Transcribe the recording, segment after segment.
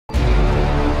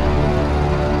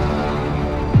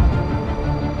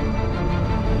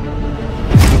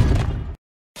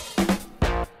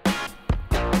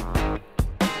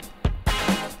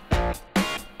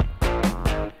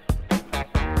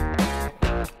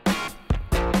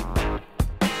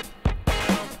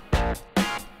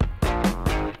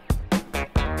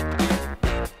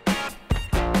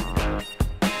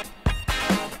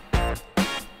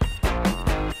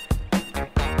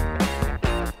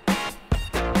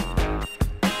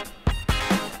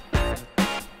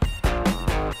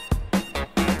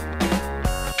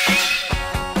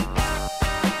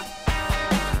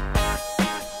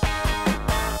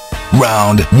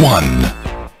Round 1.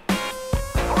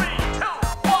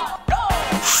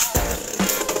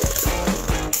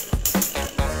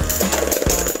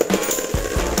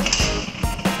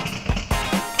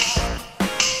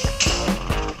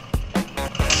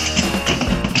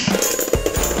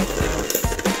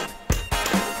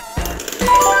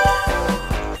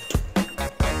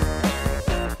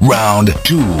 Round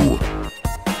 2.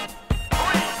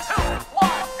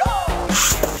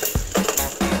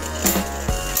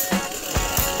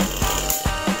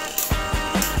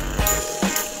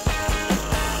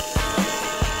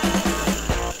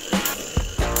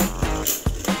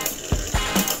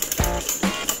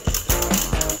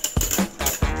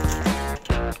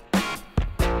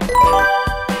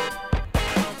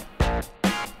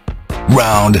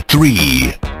 Round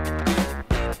 3.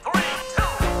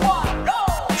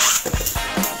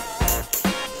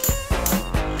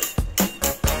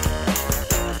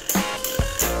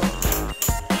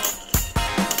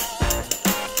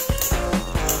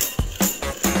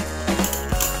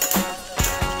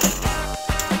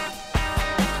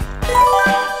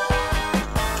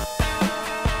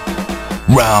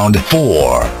 Round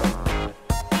 4.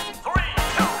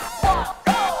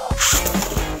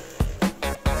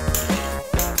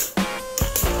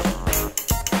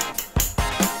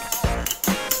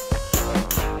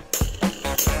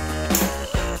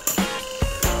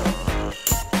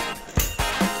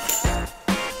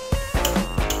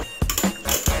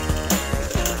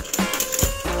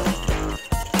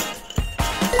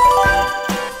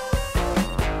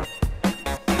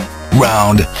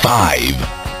 Round 5.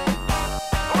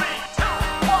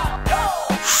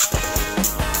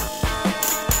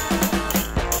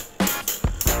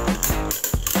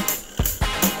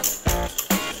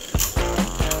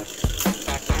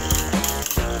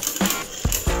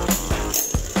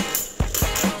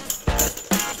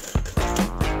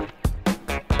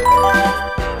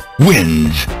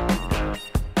 Wins.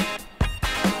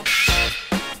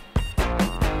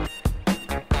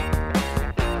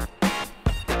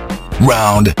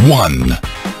 Round 1.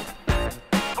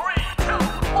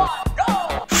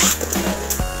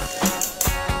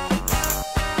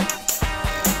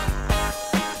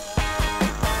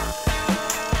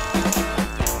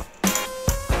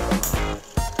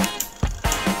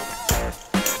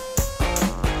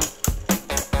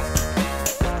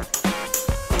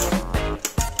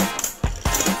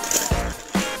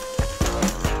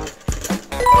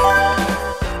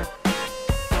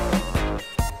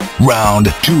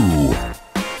 Round 2.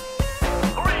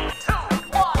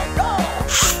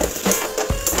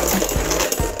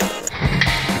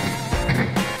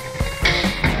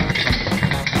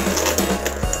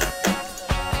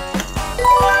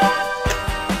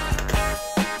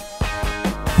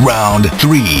 Round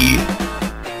 3.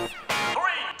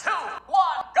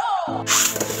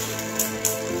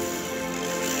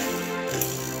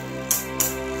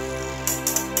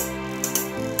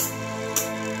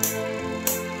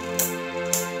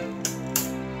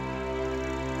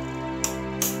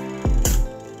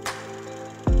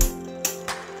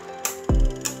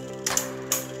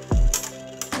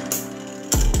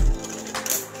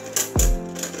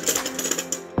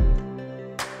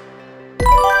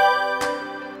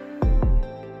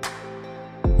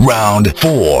 Round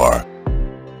 4.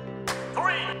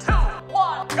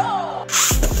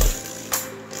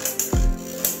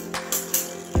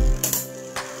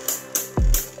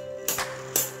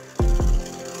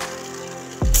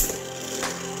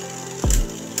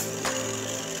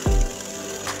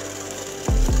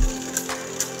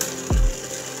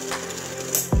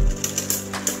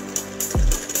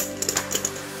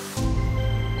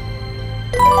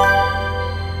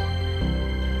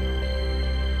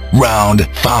 Round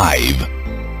 5.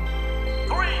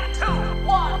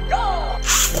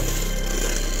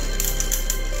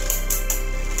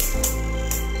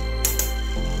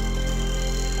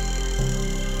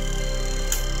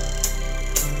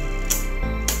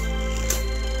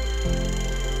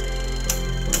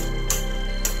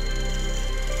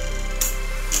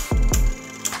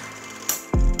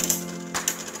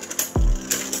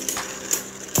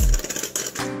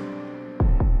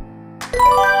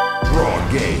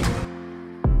 Draw game.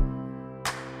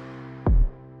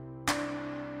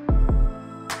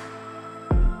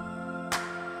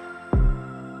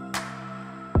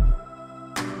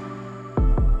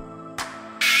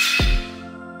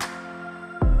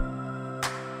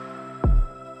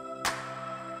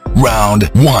 Round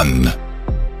 1.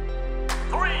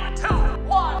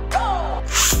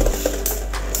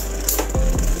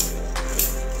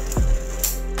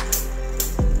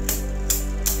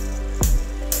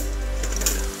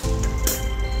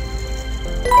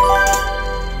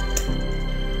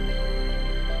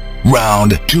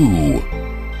 Round 2. 3,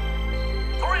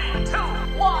 2,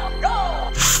 1,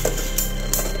 go!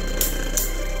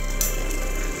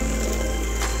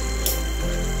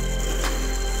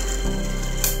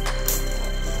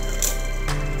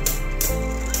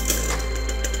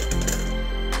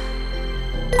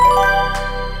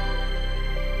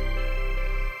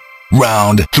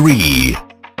 Round 3. 3,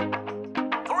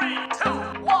 2,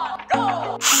 1,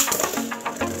 go!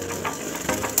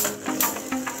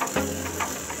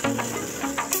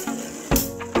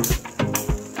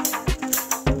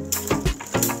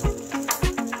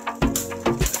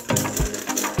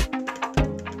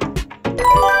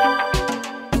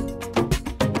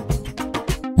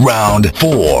 Round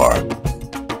 4. 3,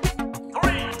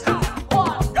 2,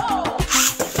 1, go!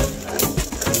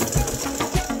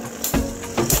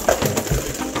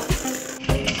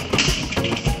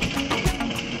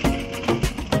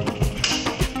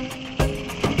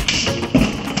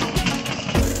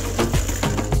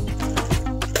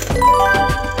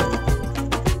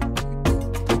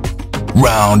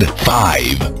 Round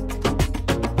 5.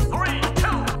 3, 2,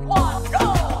 1, go!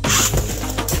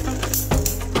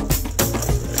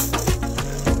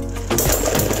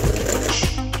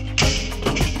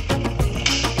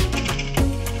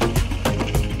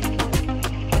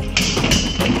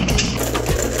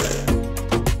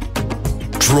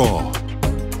 Draw.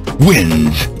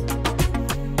 Wins.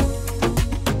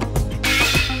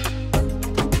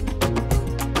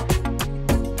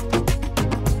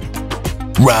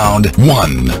 Round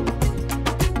 1.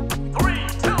 3,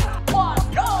 2,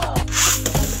 1, go!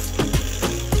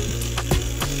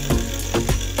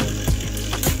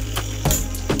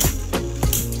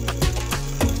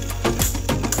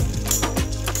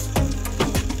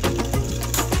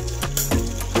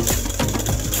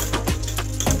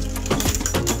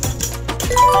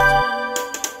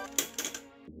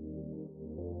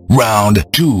 Round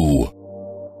 2.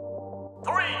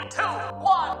 3, 2,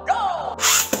 1, go!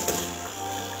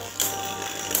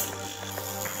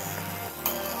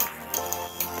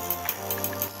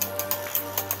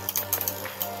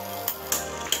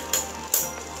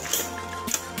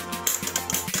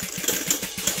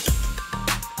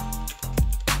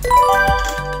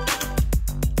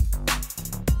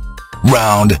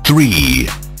 Round 3. 3,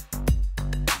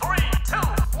 2,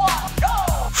 1, go!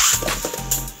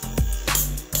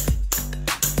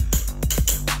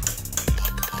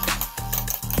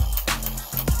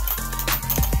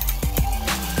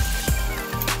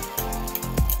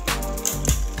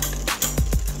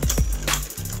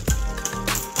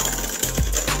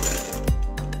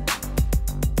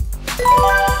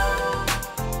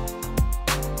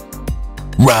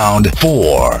 Round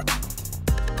 4.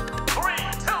 3,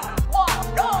 2,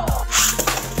 1, go!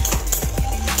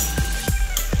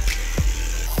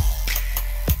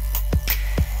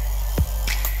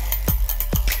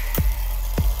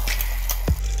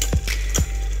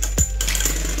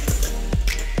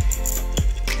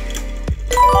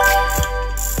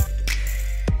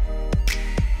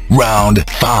 Round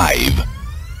 5.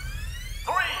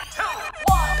 3, 2,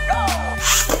 1, go!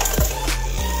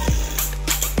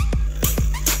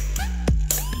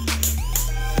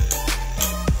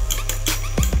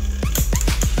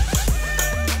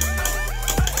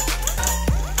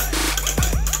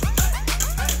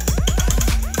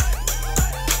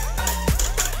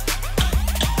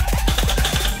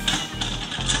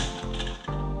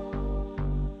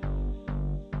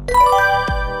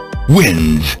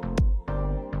 Wins.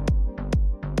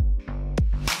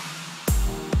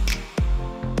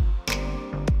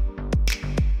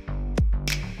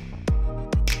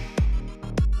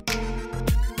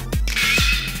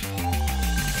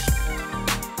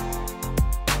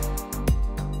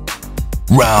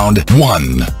 Round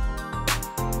 1.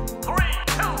 3,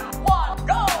 2, 1,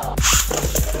 go!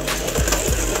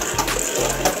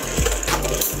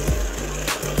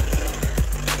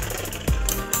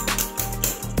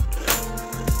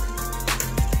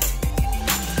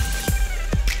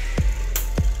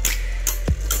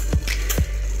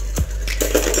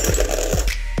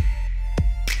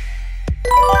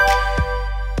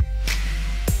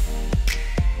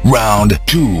 Round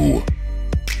 2.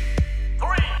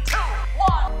 3, 2,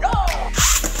 1, go!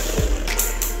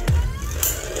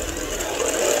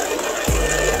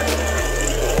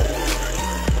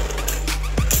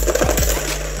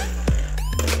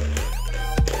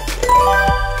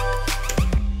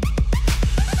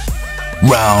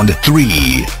 Round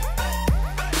 3. 3,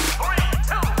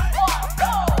 2, 1,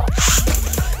 go!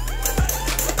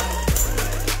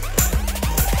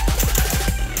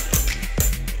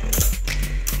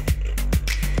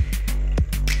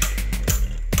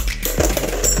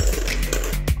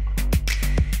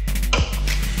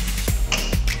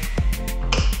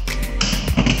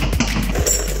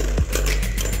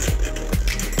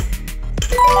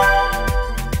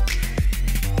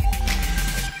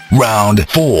 Round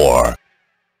 4.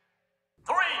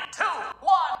 3, 2,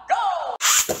 1, go!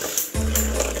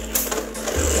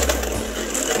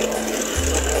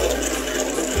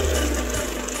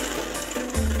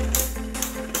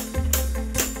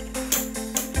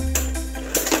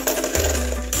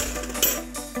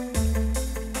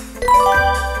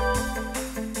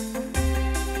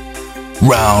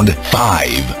 Round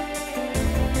 5.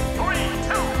 3,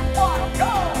 2, 1,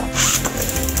 go!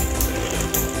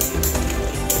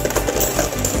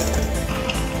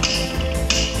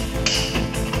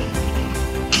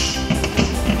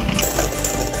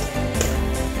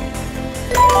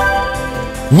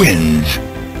 Wins.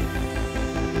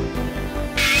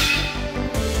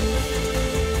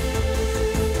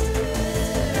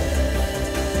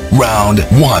 Round 1.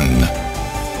 3,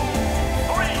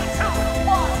 2,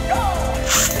 1, go!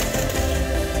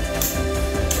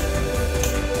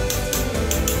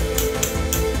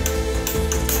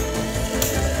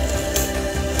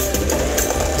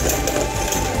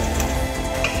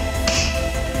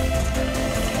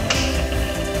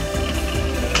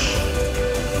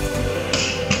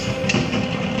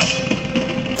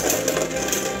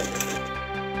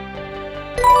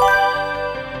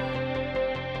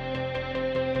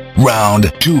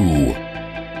 Round 2. 3,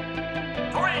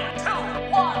 2,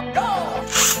 1, go!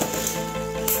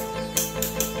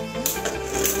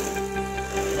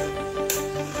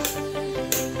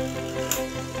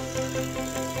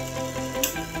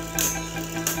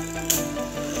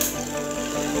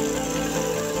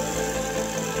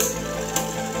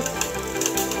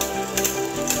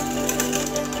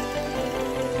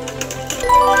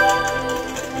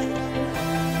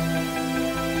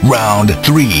 Round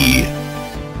 3.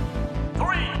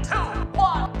 3, 2,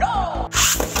 1, go!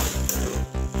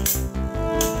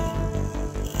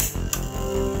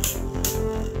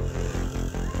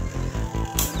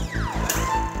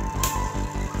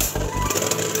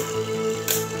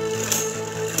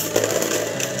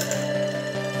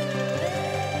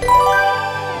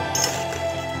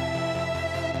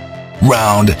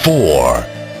 Round 4.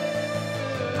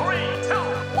 3, 2,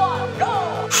 1, go!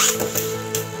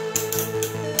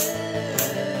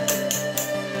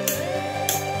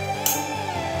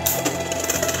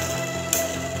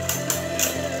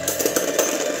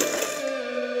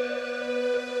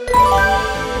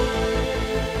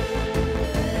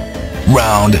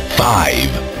 Round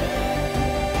 5. 3,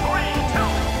 2,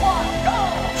 1, go!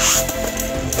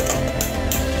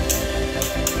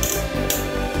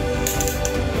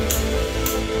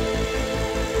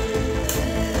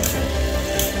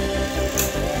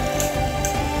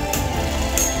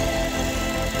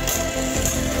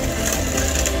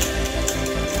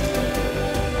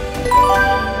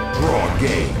 Draw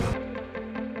game.